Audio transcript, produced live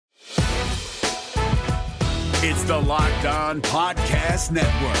It's the Locked On Podcast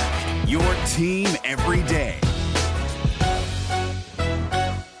Network, your team every day.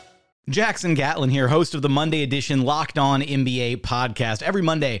 Jackson Gatlin here, host of the Monday edition Locked On NBA podcast. Every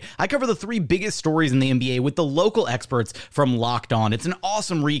Monday, I cover the three biggest stories in the NBA with the local experts from Locked On. It's an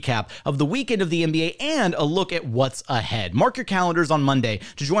awesome recap of the weekend of the NBA and a look at what's ahead. Mark your calendars on Monday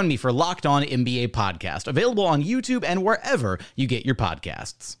to join me for Locked On NBA podcast, available on YouTube and wherever you get your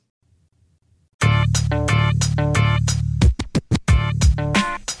podcasts.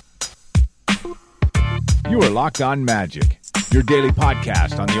 You are Locked On Magic, your daily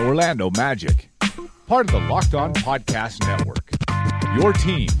podcast on the Orlando Magic. Part of the Locked On Podcast Network, your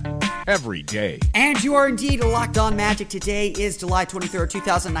team every day. And you are indeed Locked On Magic. Today is July 23rd,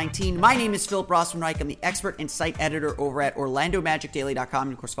 2019. My name is Philip Rossman-Reich. I'm the expert and site editor over at OrlandoMagicDaily.com.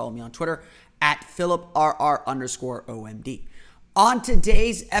 And of course, follow me on Twitter at PhilipRR_OMD. On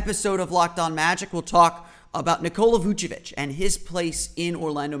today's episode of Locked On Magic, we'll talk about Nikola Vucevic and his place in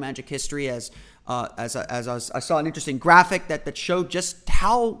Orlando Magic history as I saw an interesting graphic that showed just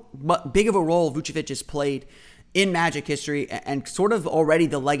how big of a role Vucevic has played in Magic history and sort of already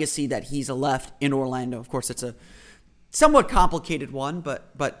the legacy that he's left in Orlando. Of course, it's a somewhat complicated one,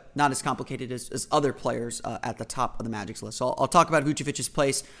 but not as complicated as other players at the top of the Magic's list. So I'll talk about Vucevic's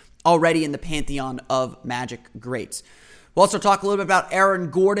place already in the pantheon of Magic greats. We'll also talk a little bit about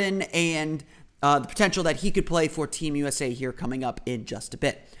Aaron Gordon and the potential that he could play for Team USA here coming up in just a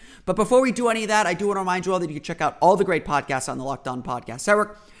bit. But before we do any of that, I do want to remind you all that you can check out all the great podcasts on the Locked On Podcast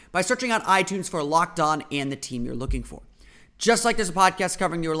Network by searching on iTunes for Locked On and the team you're looking for. Just like there's a podcast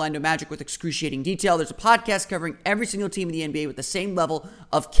covering the Orlando Magic with excruciating detail, there's a podcast covering every single team in the NBA with the same level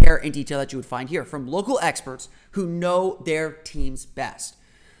of care and detail that you would find here from local experts who know their teams best.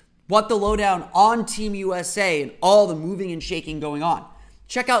 Want the lowdown on Team USA and all the moving and shaking going on?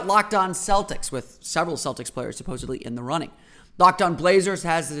 Check out Locked On Celtics with several Celtics players supposedly in the running. Locked On Blazers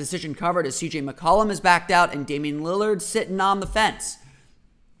has the decision covered as CJ McCollum is backed out and Damian Lillard sitting on the fence.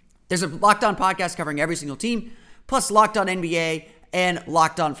 There's a Locked On podcast covering every single team, plus Locked On NBA and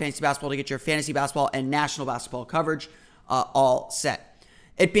Locked On Fantasy Basketball to get your fantasy basketball and national basketball coverage all set.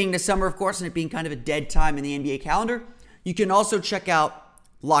 It being the summer, of course, and it being kind of a dead time in the NBA calendar, you can also check out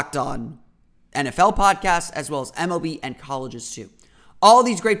Locked On NFL podcasts as well as MLB and colleges too. All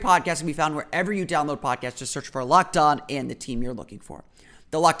these great podcasts can be found wherever you download podcasts. Just search for Locked On and the team you're looking for.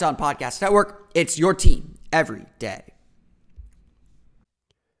 The Locked On Podcast Network, it's your team every day.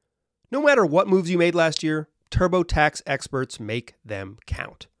 No matter what moves you made last year, TurboTax experts make them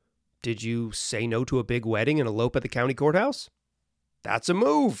count. Did you say no to a big wedding and elope at the county courthouse? That's a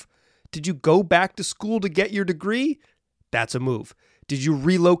move. Did you go back to school to get your degree? That's a move. Did you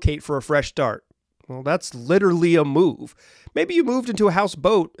relocate for a fresh start? Well, that's literally a move. Maybe you moved into a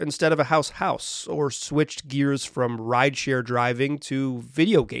houseboat instead of a house, or switched gears from rideshare driving to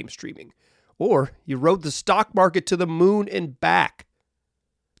video game streaming. Or you rode the stock market to the moon and back.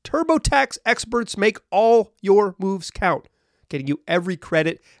 TurboTax experts make all your moves count, getting you every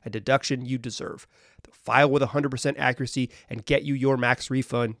credit and deduction you deserve. They'll file with 100% accuracy and get you your max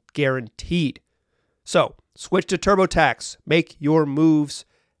refund guaranteed. So, switch to TurboTax. Make your moves.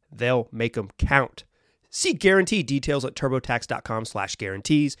 They'll make them count. See guarantee details at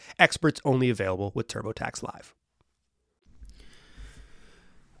turbotax.com/guarantees. Experts only available with TurboTax Live.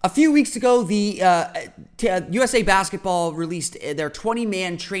 A few weeks ago, the USA Basketball released their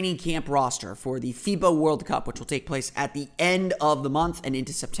 20-man training camp roster for the FIBA World Cup, which will take place at the end of the month and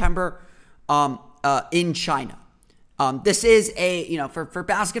into September in China. This is for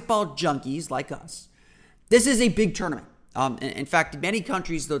basketball junkies like us, this is a big tournament. In fact, in many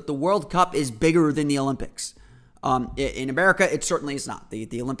countries, the World Cup is bigger than the Olympics. In America, it certainly is not.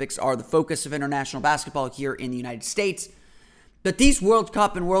 The Olympics are the focus of international basketball here in the United States. But these World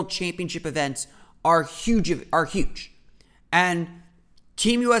Cup and World Championship events are huge. And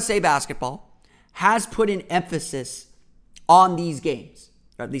Team USA Basketball has put an emphasis on these games.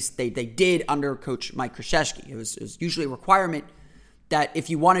 Or at least they did under Coach Mike Krzyzewski. It was usually a requirement that if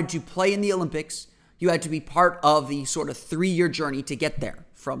you wanted to play in the Olympics, you had to be part of the sort of 3-year journey to get there,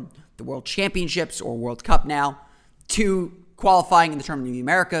 from the World Championships or World Cup now to qualifying in the Tournament of the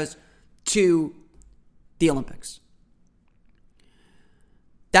Americas to the Olympics.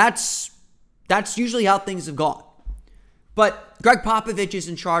 That's usually how things have gone. But Greg Popovich is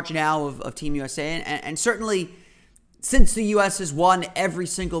in charge now of Team USA, and certainly since the U.S. has won every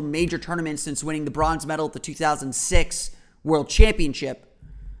single major tournament since winning the bronze medal at the 2006 World Championship,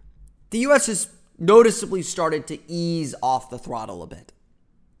 the U.S. has noticeably started to ease off the throttle a bit.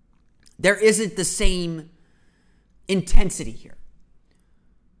 There isn't the same intensity here.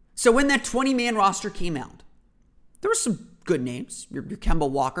 So when that 20-man roster came out, there were some good names. Your Kemba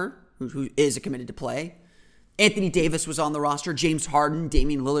Walker, who is committed to play. Anthony Davis was on the roster. James Harden,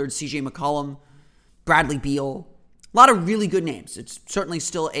 Damian Lillard, CJ McCollum, Bradley Beal. A lot of really good names. It's certainly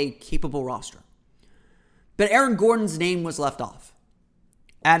still a capable roster. But Aaron Gordon's name was left off.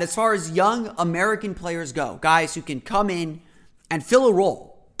 And as far as young American players go, guys who can come in and fill a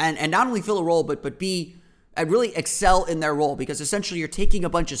role, and not only fill a role, but be and really excel in their role, because essentially you're taking a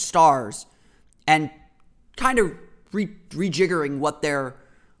bunch of stars and kind of rejiggering what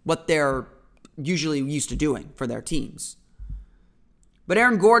they're usually used to doing for their teams. But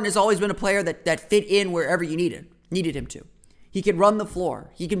Aaron Gordon has always been a player that fit in wherever you needed him to. He can run the floor.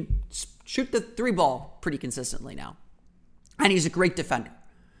 He can shoot the 3-ball pretty consistently now. And he's a great defender.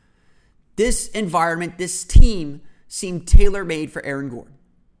 This environment, this team seemed tailor-made for Aaron Gordon.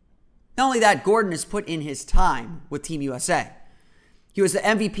 Not only that, Gordon has put in his time with Team USA. He was the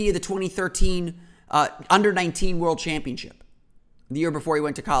MVP of the 2013 Under-19 World Championship, the year before he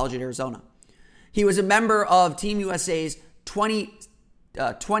went to college at Arizona. He was a member of Team USA's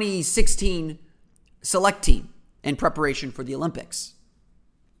 2016 select team in preparation for the Olympics.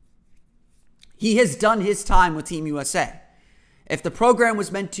 He has done his time with Team USA. If the program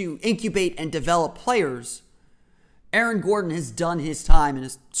was meant to incubate and develop players, Aaron Gordon has done his time and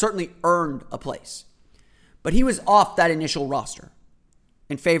has certainly earned a place. But he was off that initial roster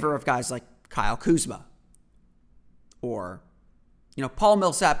in favor of guys like Kyle Kuzma or, Paul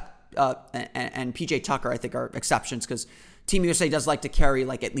Millsap and PJ Tucker, I think, are exceptions because Team USA does like to carry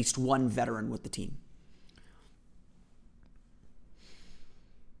at least one veteran with the team.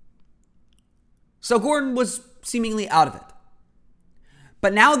 So Gordon was seemingly out of it.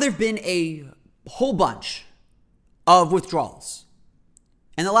 But now there have been a whole bunch of withdrawals.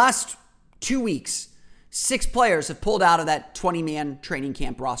 In the last 2 weeks, 6 players have pulled out of that 20-man training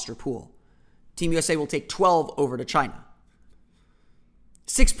camp roster pool. Team USA will take 12 over to China.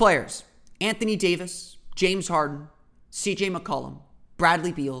 6 players: Anthony Davis, James Harden, CJ McCollum,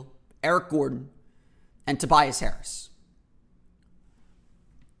 Bradley Beal, Eric Gordon, and Tobias Harris.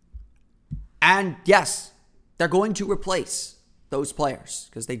 And yes, they're going to replace those players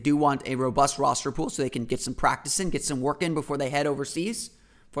because they do want a robust roster pool so they can get some practice in, get some work in before they head overseas,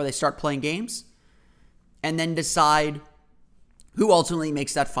 before they start playing games, and then decide who ultimately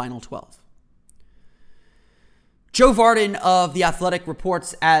makes that final 12. Joe Varden of The Athletic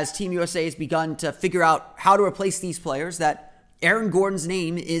reports as Team USA has begun to figure out how to replace these players that Aaron Gordon's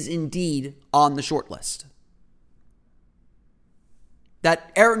name is indeed on the short list.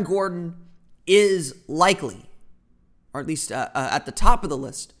 That Aaron Gordon is likely, or at least at the top of the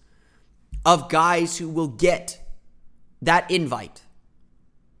list, of guys who will get that invite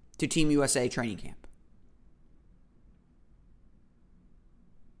to Team USA training camp.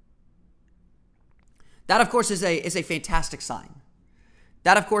 That, of course, is a fantastic sign.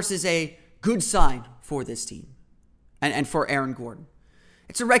 That, of course, is a good sign for this team and for Aaron Gordon.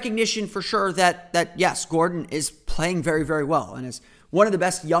 It's a recognition for sure that yes, Gordon is playing very, very well and is one of the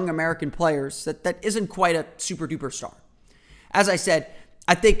best young American players that isn't quite a super-duper star. As I said,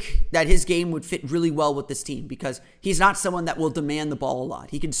 I think that his game would fit really well with this team because he's not someone that will demand the ball a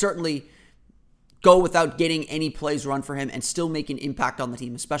lot. He can certainly go without getting any plays run for him and still make an impact on the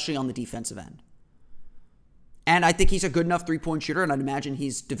team, especially on the defensive end. And I think he's a good enough three-point shooter, and I'd imagine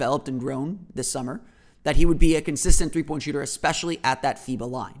he's developed and grown this summer, that he would be a consistent three-point shooter, especially at that FIBA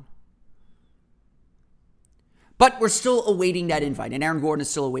line. But we're still awaiting that invite, and Aaron Gordon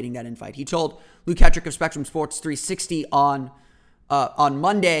is still awaiting that invite. He told Luke Hetrick of Spectrum Sports 360 on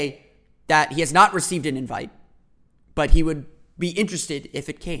Monday that he has not received an invite, but he would be interested if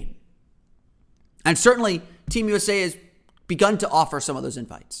it came. And certainly, Team USA has begun to offer some of those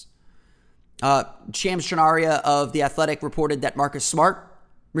invites. Shams Charania of The Athletic reported that Marcus Smart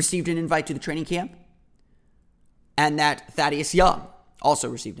received an invite to the training camp and that Thaddeus Young also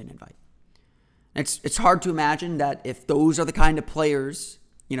received an invite. It's hard to imagine that if those are the kind of players,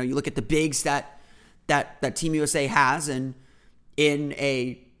 you look at the bigs that Team USA has, and in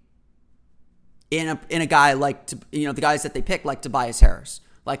a guy like the guys that they pick, like Tobias Harris,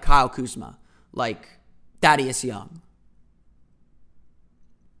 like Kyle Kuzma, like Thaddeus Young,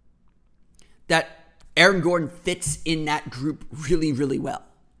 that Aaron Gordon fits in that group really, really well.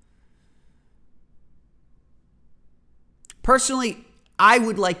 Personally, I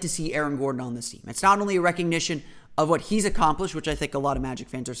would like to see Aaron Gordon on this team. It's not only a recognition of what he's accomplished, which I think a lot of Magic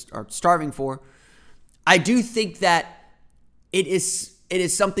fans are starving for. I do think that it is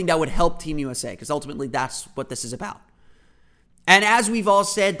something that would help Team USA, because ultimately that's what this is about. And as we've all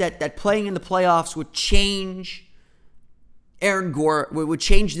said, that playing in the playoffs would change Aaron Gordon would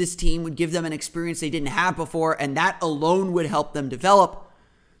change this team, would give them an experience they didn't have before, and that alone would help them develop.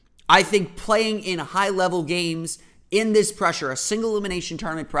 I think playing in high-level games in this pressure, a single elimination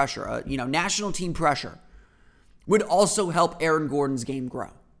tournament pressure, national team pressure, would also help Aaron Gordon's game grow.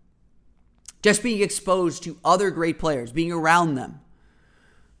 Just being exposed to other great players, being around them,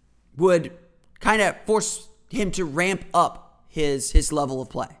 would kind of force him to ramp up his level of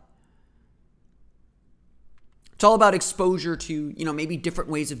play. It's all about exposure to, maybe different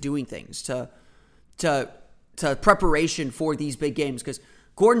ways of doing things, to preparation for these big games, because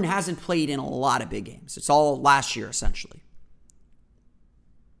Gordon hasn't played in a lot of big games. It's all last year, essentially.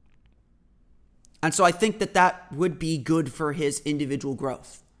 And so I think that would be good for his individual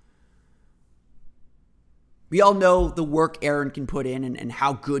growth. We all know the work Aaron can put in and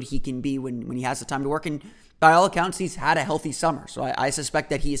how good he can be when he has the time to work. And by all accounts, he's had a healthy summer. So I suspect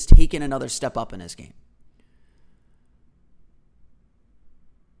that he has taken another step up in his game.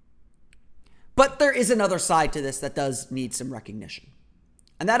 But there is another side to this that does need some recognition.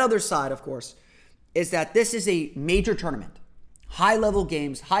 And that other side, of course, is that this is a major tournament. High-level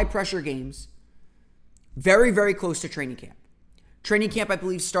games, high-pressure games, very, very close to training camp. Training camp, I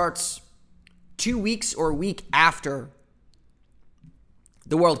believe, starts 2 weeks or a week after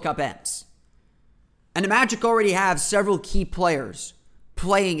the World Cup ends. And the Magic already have several key players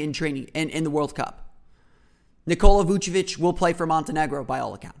playing in training in the World Cup. Nikola Vucevic will play for Montenegro, by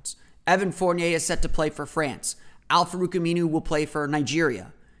all accounts. Evan Fournier is set to play for France. Al-Farouq Aminu will play for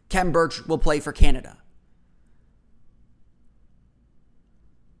Nigeria. Kem Birch will play for Canada.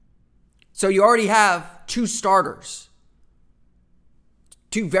 So you already have two starters,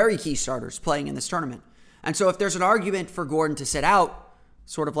 two very key starters playing in this tournament. And so if there's an argument for Gordon to sit out,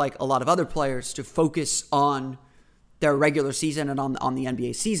 sort of like a lot of other players, to focus on their regular season and on the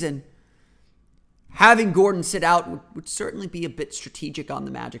NBA season, having Gordon sit out would certainly be a bit strategic on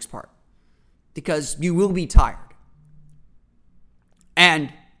the Magic's part, because you will be tired.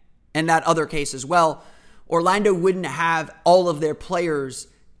 And in that other case as well, Orlando wouldn't have all of their players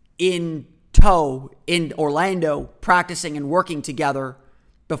in tow in Orlando practicing and working together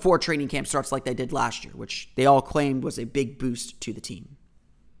before training camp starts like they did last year, which they all claimed was a big boost to the team.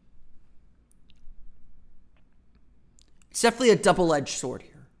 It's definitely a double-edged sword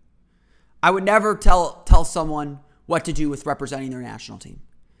here. I would never tell someone what to do with representing their national team.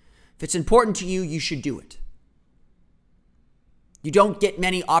 If it's important to you, you should do it. You don't get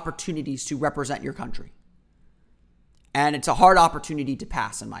many opportunities to represent your country. And it's a hard opportunity to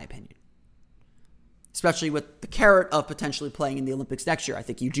pass, in my opinion. Especially with the carrot of potentially playing in the Olympics next year. I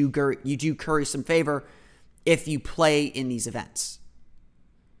think you do curry some favor if you play in these events.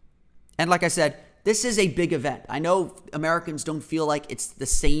 And like I said, this is a big event. I know Americans don't feel like it's the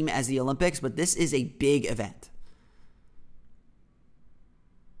same as the Olympics, but this is a big event.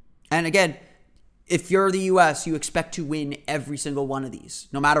 And again, if you're the U.S., you expect to win every single one of these,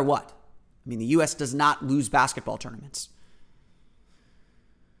 no matter what. I mean, the U.S. does not lose basketball tournaments.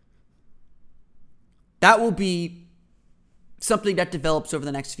 That will be something that develops over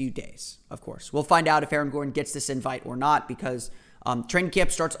the next few days, of course. We'll find out if Aaron Gordon gets this invite or not, because training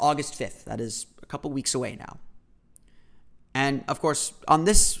camp starts August 5th. That is a couple weeks away now. And of course, on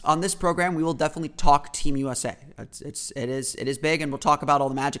this program, we will definitely talk Team USA. It is big, and we'll talk about all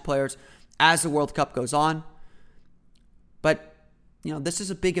the Magic players as the World Cup goes on. But this is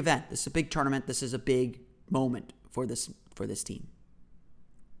a big event. This is a big tournament. This is a big moment for this team.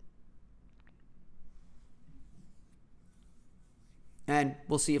 And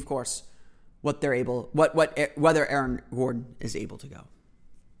we'll see, of course, whether Aaron Gordon is able to go.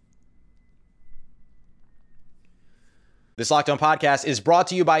 This Locked On podcast is brought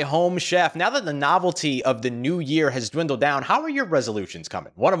to you by Home Chef. Now that the novelty of the new year has dwindled down, how are your resolutions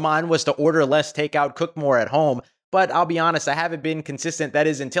coming? One of mine was to order less takeout, cook more at home, but I'll be honest, I haven't been consistent. That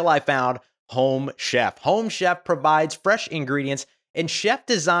is until I found Home Chef. Home Chef provides fresh ingredients and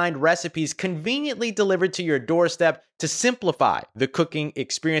chef-designed recipes conveniently delivered to your doorstep to simplify the cooking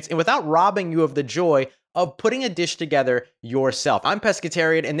experience and without robbing you of the joy of putting a dish together yourself. I'm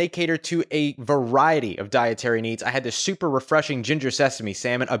pescatarian, and they cater to a variety of dietary needs. I had this super refreshing ginger sesame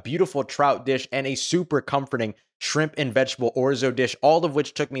salmon, a beautiful trout dish, and a super comforting shrimp and vegetable orzo dish, all of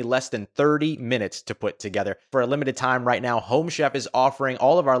which took me less than 30 minutes to put together. For a limited time right now, Home Chef is offering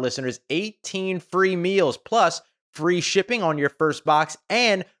all of our listeners 18 free meals, plus free shipping on your first box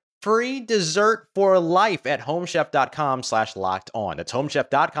and free dessert for life at homechef.com/lockedon. That's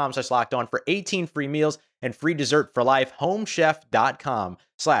homechef.com/lockedon for 18 free meals and free dessert for life.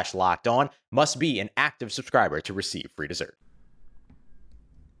 Homechef.com/lockedon. Must be an active subscriber to receive free dessert.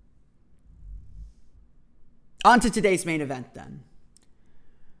 On to today's main event then.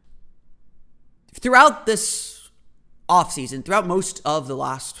 Throughout this offseason, throughout most of the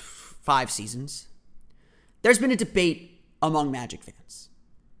last 5 seasons, there's been a debate among Magic fans.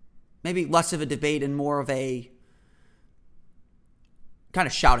 Maybe less of a debate and more of a kind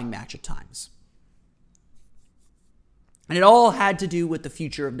of shouting match at times. And it all had to do with the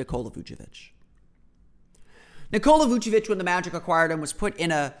future of Nikola Vucevic. Nikola Vucevic, when the Magic acquired him, was put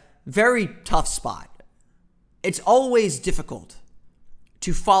in a very tough spot. It's always difficult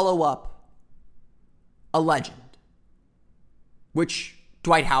to follow up a legend, which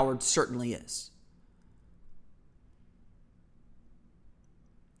Dwight Howard certainly is.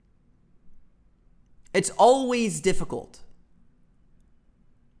 It's always difficult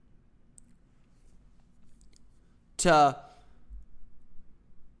to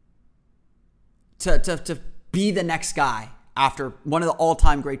be the next guy after one of the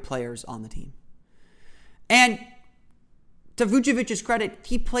all-time great players on the team. And to Vucevic's credit,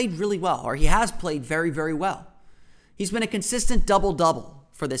 he played really well, or he has played very, very well. He's been a consistent double-double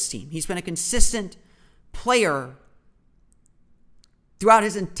for this team. He's been a consistent player throughout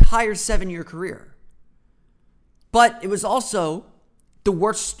his entire 7-year career. But it was also the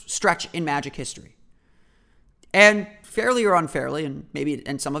worst stretch in Magic history. And fairly or unfairly,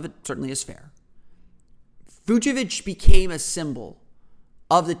 and some of it certainly is fair, Vucevic became a symbol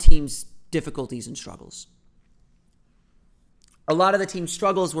of the team's difficulties and struggles. A lot of the team's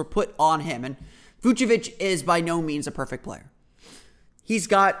struggles were put on him, and Vucevic is by no means a perfect player. He's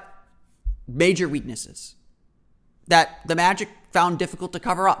got major weaknesses that the Magic found difficult to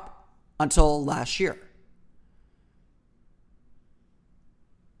cover up until last year.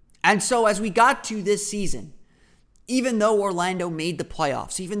 And so as we got to this season, even though Orlando made the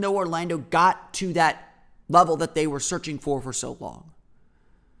playoffs, even though Orlando got to that level that they were searching for so long,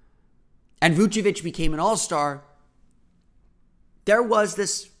 and Vucevic became an all-star, there was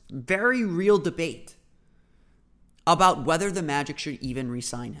this very real debate about whether the Magic should even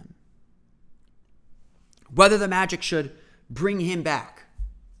re-sign him. Whether the Magic should bring him back.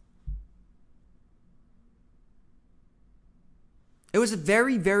 It was a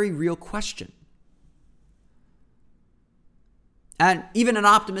very, very real question. And even an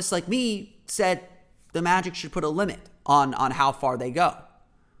optimist like me said the Magic should put a limit on how far they go.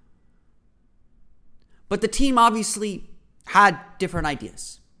 But the team obviously had different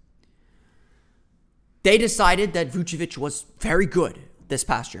ideas. They decided that Vucevic was very good this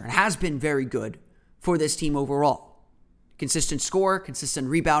past year and has been very good for this team overall. Consistent scorer, consistent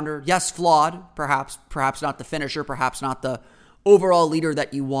rebounder. Yes, flawed, perhaps not the finisher, perhaps not the overall leader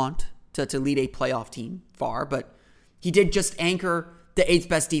that you want to lead a playoff team far, but he did just anchor the 8th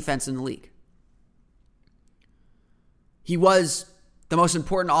best defense in the league. He was the most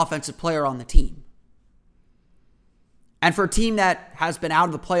important offensive player on the team. And for a team that has been out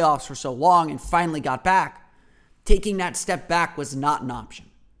of the playoffs for so long and finally got back, taking that step back was not an option.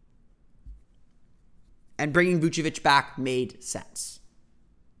 And bringing Vucevic back made sense.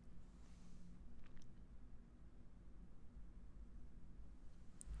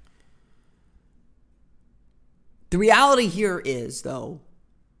 The reality here is, though,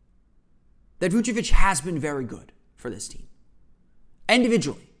 that Vucevic has been very good for this team.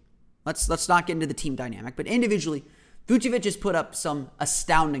 Individually. Let's not get into the team dynamic, but individually, Vucevic has put up some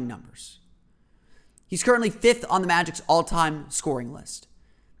astounding numbers. He's currently 5th on the Magic's all-time scoring list.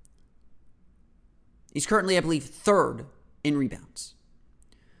 He's currently, I believe, 3rd in rebounds.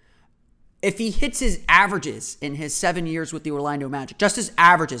 If he hits his averages in his 7 years with the Orlando Magic, just his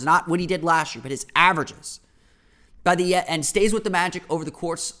averages, not what he did last year, but his averages, and stays with the Magic over the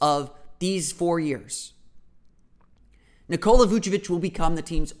course of these 4 years, Nikola Vucevic will become the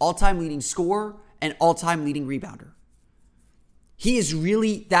team's all-time leading scorer and all-time leading rebounder. He is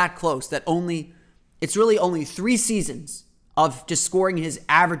really that close that it's really only 3 seasons of just scoring his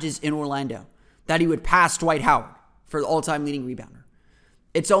averages in Orlando that he would pass Dwight Howard for the all-time leading rebounder.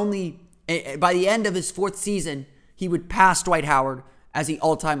 It's only, by the end of his 4th season, he would pass Dwight Howard as the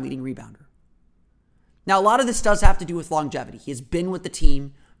all-time leading rebounder. Now, a lot of this does have to do with longevity. He has been with the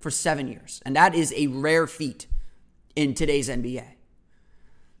team for 7 years, and that is a rare feat in today's NBA.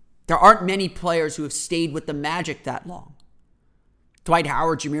 There aren't many players who have stayed with the Magic that long. Dwight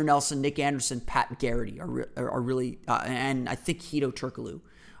Howard, Jameer Nelson, Nick Anderson, Pat Garrity are really, and I think Hedo Turkoglu,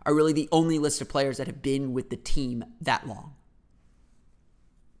 are really the only list of players that have been with the team that long.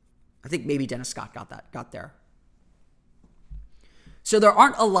 I think maybe Dennis Scott got there. So there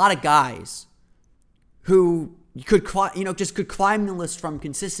aren't a lot of guys who could climb the list from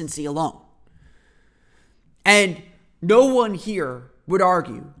consistency alone. And no one here would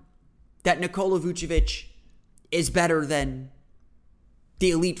argue that Nikola Vucevic is better than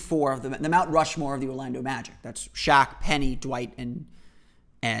the Elite Four of the Mount Rushmore of the Orlando Magic. That's Shaq, Penny, Dwight, and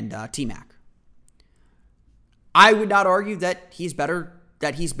T-Mac. I would not argue that he's better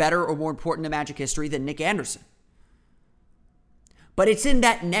or more important to Magic history than Nick Anderson. But it's in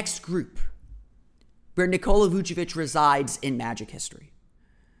that next group where Nikola Vucevic resides in Magic history.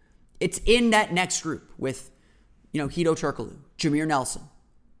 It's in that next group with, Hedo Turkoglu, Jameer Nelson,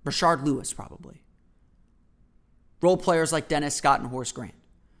 Rashard Lewis probably. Role players like Dennis Scott and Horace Grant.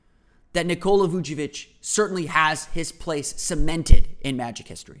 That Nikola Vucevic certainly has his place cemented in Magic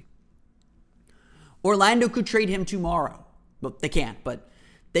history. Orlando could trade him tomorrow. Well, they can't, but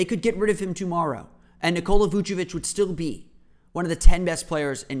they could get rid of him tomorrow. And Nikola Vucevic would still be one of the 10 best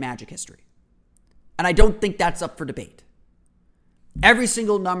players in Magic history. And I don't think that's up for debate. Every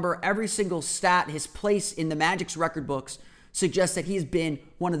single number, every single stat, his place in the Magic's record books suggests that he has been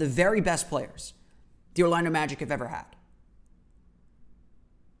one of the very best players the Orlando Magic have ever had.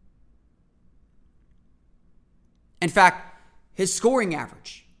 In fact, his scoring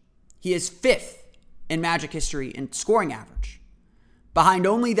average, he is 5th in Magic history in scoring average, behind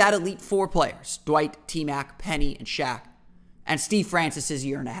only that Elite Four players, Dwight, T-Mac, Penny, and Shaq, and Steve Francis's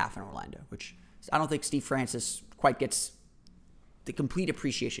year and a half in Orlando, which I don't think Steve Francis quite gets the complete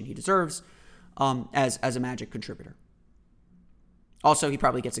appreciation he deserves as a Magic contributor. Also, he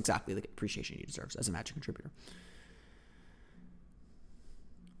probably gets exactly the appreciation he deserves as a Magic contributor.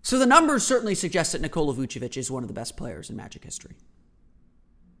 So the numbers certainly suggest that Nikola Vucevic is one of the best players in Magic history.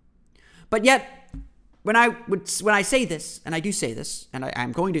 But yet, when I say this, and I do say this, and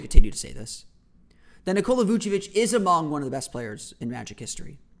I'm going to continue to say this, that Nikola Vucevic is among one of the best players in Magic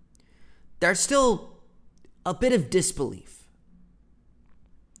history, there's still a bit of disbelief.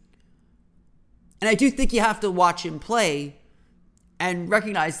 And I do think you have to watch him play and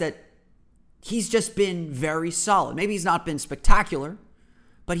recognize that he's just been very solid. Maybe he's not been spectacular,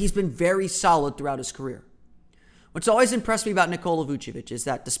 but he's been very solid throughout his career. What's always impressed me about Nikola Vucevic is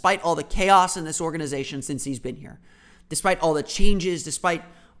that despite all the chaos in this organization since he's been here, despite all the changes, despite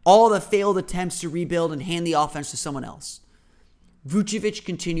all the failed attempts to rebuild and hand the offense to someone else, Vucevic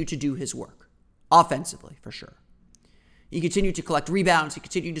continued to do his work, offensively for sure. He continued to collect rebounds, he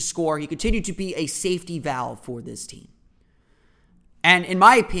continued to score, he continued to be a safety valve for this team. And in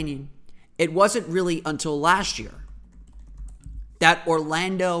my opinion, it wasn't really until last year that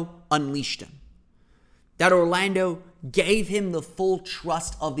Orlando unleashed him. That Orlando gave him the full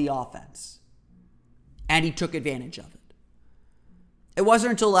trust of the offense. And he took advantage of it. It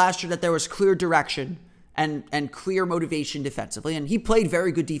wasn't until last year that there was clear direction and clear motivation defensively. And he played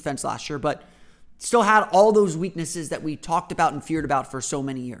very good defense last year, but still had all those weaknesses that we talked about and feared about for so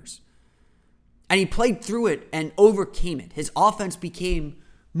many years. And he played through it and overcame it. His offense became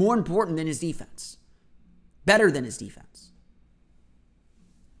more important than his defense. Better than his defense.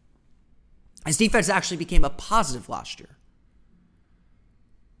 His defense actually became a positive last year.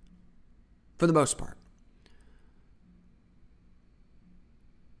 For the most part.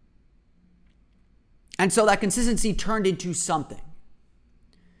 And so that consistency turned into something.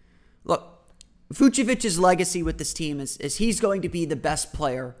 Look, Vucevic's legacy with this team is he's going to be the best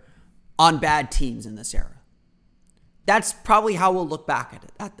player on bad teams in this era. That's probably how we'll look back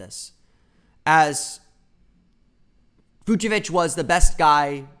at this. As Vucevic was the best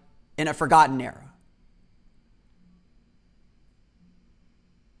guy in a forgotten era.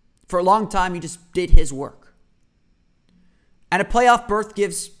 For a long time, he just did his work. And a playoff berth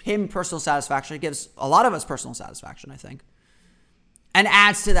gives him personal satisfaction. It gives a lot of us personal satisfaction, I think. And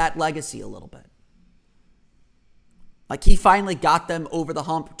adds to that legacy a little bit. Like he finally got them over the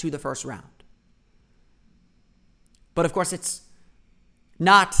hump to the first round. But of course, it's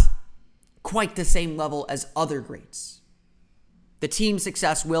not quite the same level as other greats. The team's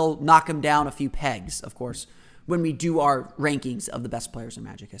success will knock him down a few pegs, of course, when we do our rankings of the best players in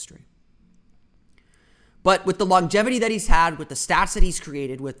Magic history. But with the longevity that he's had, with the stats that he's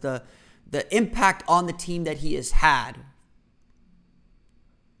created, with the impact on the team that he has had,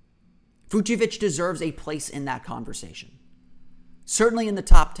 Vucevic deserves a place in that conversation. Certainly in the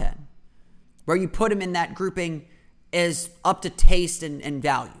top 10. Where you put him in that grouping is up to taste and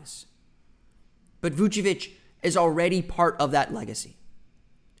values. But Vucevic is already part of that legacy.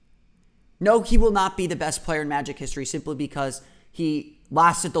 No, he will not be the best player in Magic history simply because he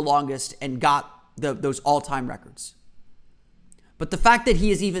lasted the longest and got those all-time records. But the fact that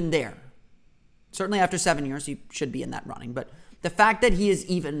he is even there, certainly after 7 years, he should be in that running, but the fact that he is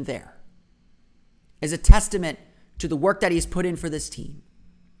even there is a testament to the work that he has put in for this team,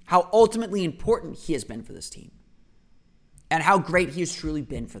 how ultimately important he has been for this team, and how great he has truly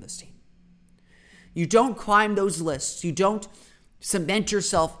been for this team. You don't climb those lists. You don't cement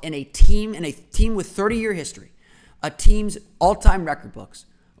yourself in a team with 30-year history, a team's all-time record books,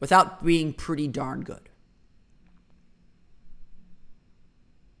 without being pretty darn good.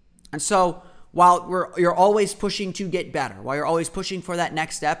 And so, while you're always pushing to get better, while you're always pushing for that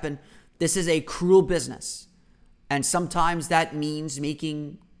next step, and this is a cruel business, and sometimes that means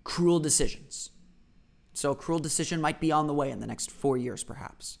making cruel decisions. So a cruel decision might be on the way in the next 4 years,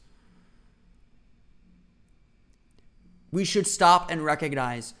 perhaps. We should stop and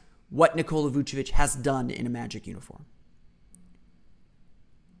recognize what Nikola Vucevic has done in a Magic uniform.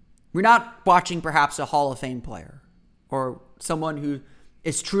 We're not watching perhaps a Hall of Fame player or someone who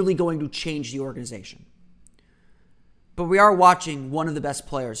is truly going to change the organization. But we are watching one of the best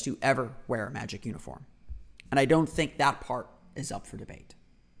players to ever wear a Magic uniform. And I don't think that part is up for debate.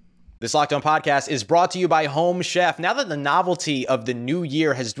 This Locked On podcast is brought to you by Home Chef. Now that the novelty of the new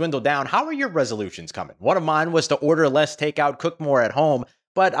year has dwindled down, how are your resolutions coming? One of mine was to order less takeout, cook more at home.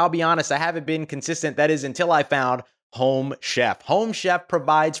 But I'll be honest, I haven't been consistent. That is until I found Home Chef. Home Chef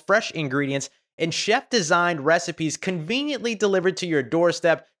provides fresh ingredients and chef-designed recipes conveniently delivered to your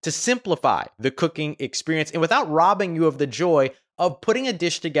doorstep to simplify the cooking experience and without robbing you of the joy of putting a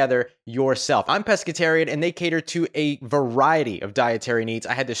dish together yourself. I'm pescatarian and they cater to a variety of dietary needs.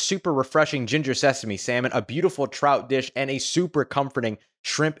 I had this super refreshing ginger sesame salmon, a beautiful trout dish, and a super comforting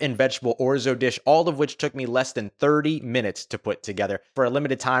shrimp and vegetable orzo dish, all of which took me less than 30 minutes to put together. For a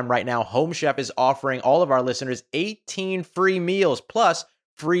limited time right now, Home Chef is offering all of our listeners 18 free meals plus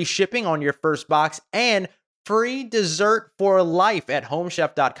free shipping on your first box and free dessert for life at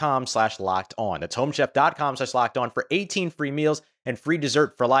homechef.com/lockedon. That's homechef.com/lockedon for 18 free meals and free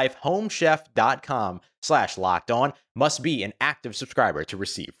dessert for life. Homechef.com/lockedon. Must be an active subscriber to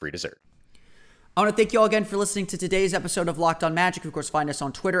receive free dessert. I want to thank you all again for listening to today's episode of Locked On Magic. Of course, find us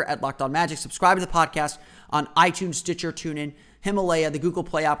on Twitter at Locked On Magic. Subscribe to the podcast on iTunes, Stitcher, TuneIn, Himalaya, the Google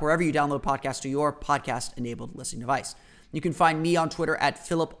Play app, wherever you download podcasts to your podcast-enabled listening device. You can find me on Twitter at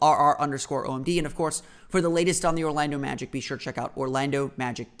PhilipRR_OMD. And of course, for the latest on the Orlando Magic, be sure to check out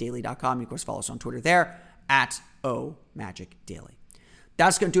OrlandoMagicDaily.com. You, of course, follow us on Twitter there at OMagicDaily.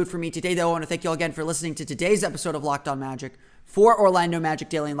 That's going to do it for me today, though. I want to thank you all again for listening to today's episode of Locked On Magic. For Orlando Magic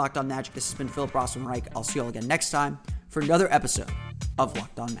Daily and Locked On Magic, this has been Philip Rossman-Reich. I'll see you all again next time for another episode of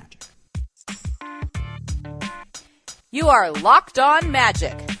Locked On Magic. You are Locked On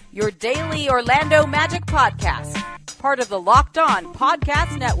Magic, your daily Orlando Magic podcast. Part of the Locked On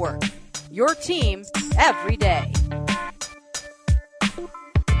Podcast Network. Your team every day.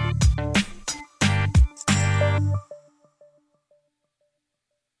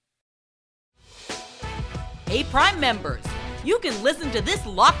 Hey, Prime members, you can listen to this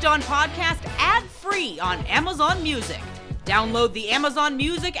Locked On podcast ad-free on Amazon Music. Download the Amazon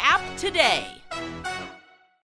Music app today.